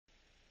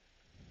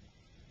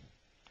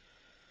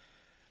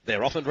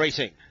They're off and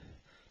racing.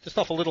 Just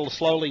off a little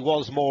slowly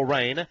was More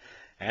Rain.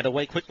 And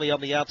away quickly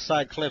on the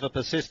outside, Clever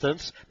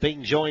Persistence.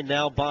 Being joined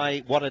now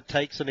by What It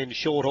Takes, and in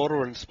short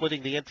order and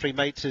splitting the entry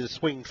mates is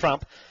Swing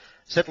Trump.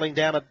 Settling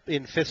down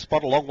in fifth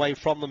spot, a long way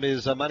from them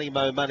is Money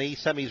Mo Money.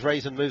 Sammy's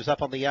Raisin moves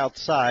up on the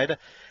outside.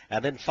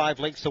 And then 5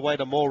 lengths away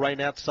to More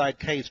Rain outside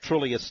K's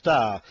Truly a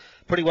Star.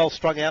 Pretty well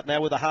strung out now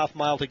with a half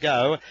mile to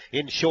go.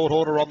 In short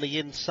order on the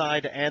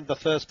inside and the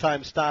first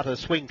time starter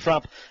Swing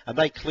Trump, and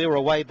they clear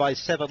away by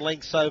 7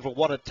 lengths over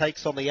What It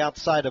Takes on the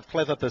outside of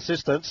Clever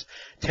Persistence.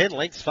 10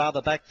 lengths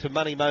farther back to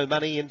Money Mo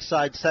Money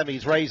inside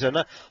Sammy's Raisin.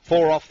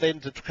 4 off then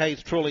to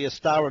K's Truly a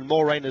Star, and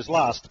More Rain is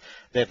last.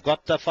 They've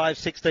got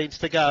 5/16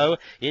 to go.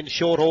 In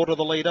short order,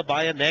 the leader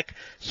by a neck.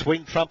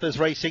 Swing Trump is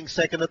racing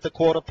second at the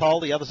quarter pole.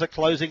 The others are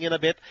closing in a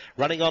bit.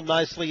 Running on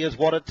nicely is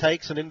What It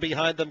Takes, and in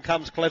behind them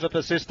comes Clever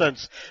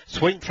Persistence.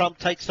 Swing Trump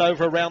takes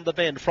over around the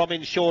bend from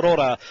in short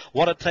order.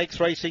 What It Takes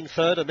racing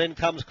third, and then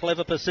comes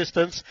Clever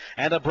Persistence,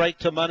 and a break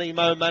to Money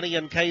Mo Money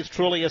and K's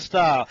Truly a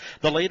Star.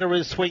 The leader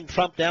is Swing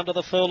Trump down to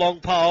the furlong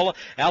pole,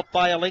 out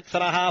by a length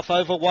and a half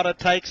over What It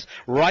Takes.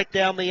 Right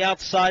down the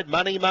outside,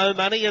 Money Mo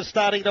Money is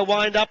starting to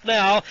wind up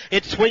now.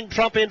 It's Swing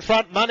Trump in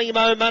front. Money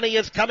Mo Money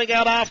is coming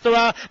out after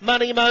her.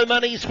 Money Mo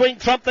Money, Swing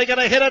Trump, they're going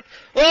to hit it.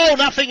 Oh,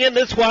 nothing in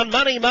this one.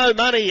 Money Mo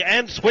Money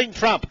and Swing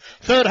Trump.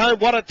 Third home,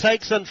 What It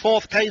Takes, and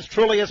fourth, K's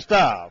Truly a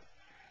Star.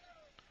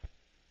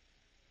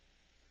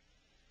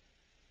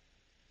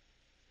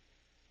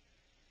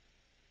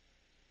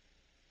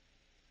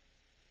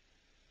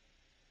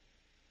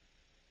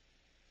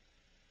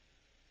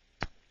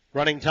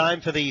 Running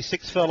time for the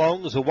 6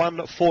 furlongs,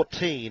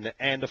 1:14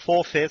 and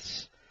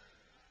 4/5.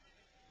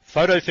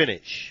 Photo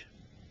finish.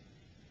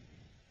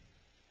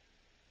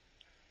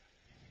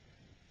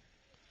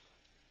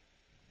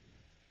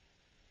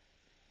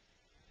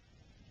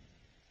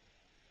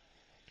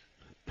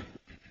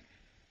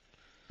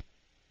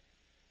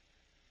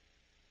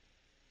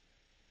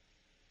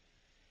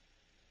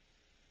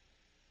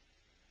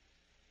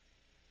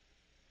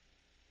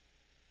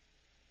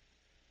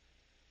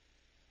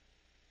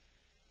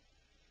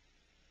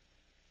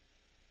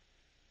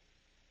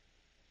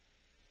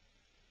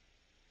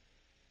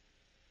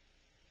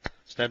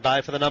 Stand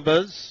by for the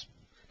numbers.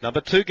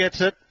 Number 2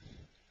 gets it.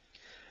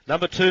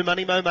 Number 2,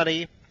 Money Mo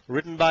Money,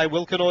 ridden by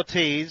Wilkin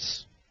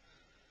Ortiz.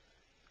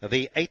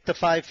 The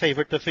 8-5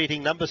 favourite,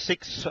 defeating number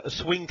 6,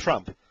 Swing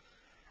Trump,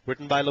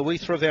 ridden by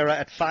Luis Rivera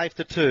at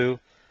 5-2.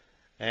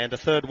 And a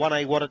third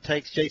 1A, What It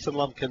Takes, Jason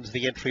Lumpkins,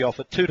 the entry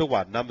off at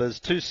 2-1. Numbers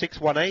 2, 6,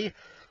 1A.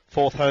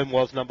 Fourth home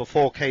was number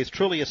 4, K's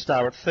Truly a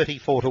Star at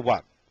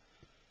 34-1.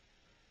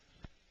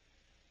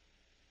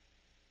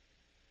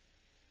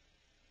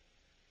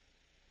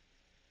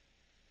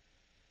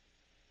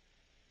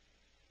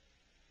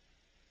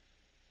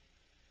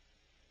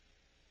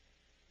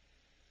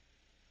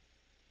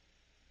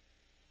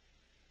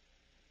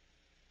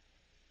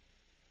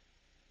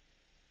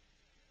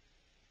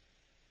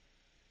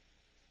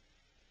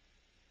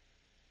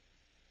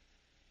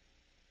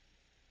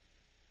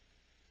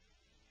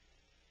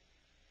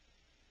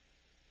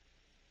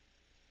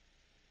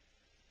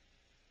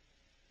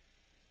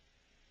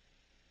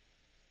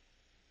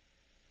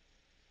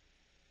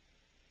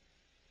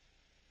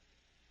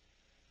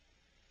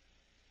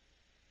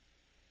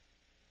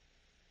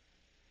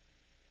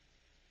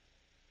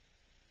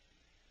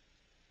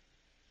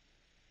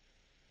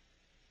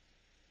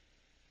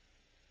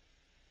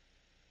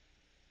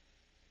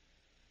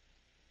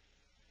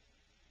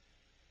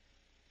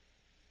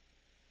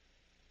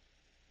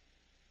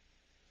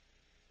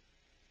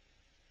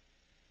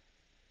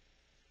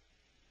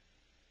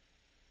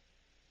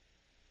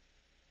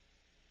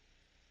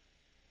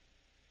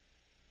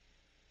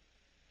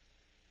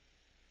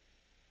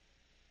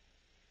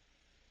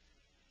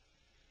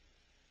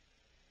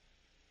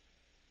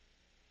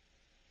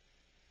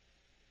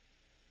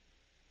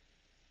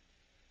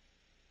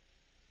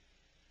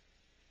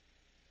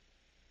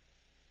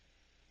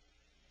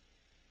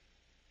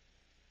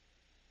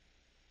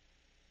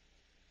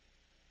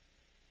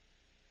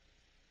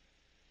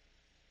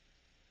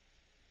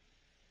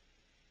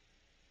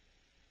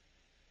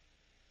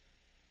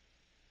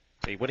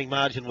 The winning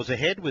margin was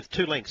ahead with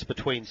 2 lengths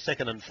between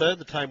second and third,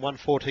 the time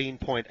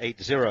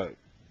 1:14.80.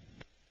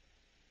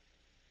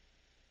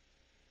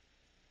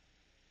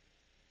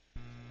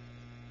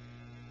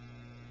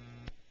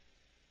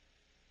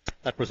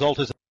 That result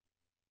is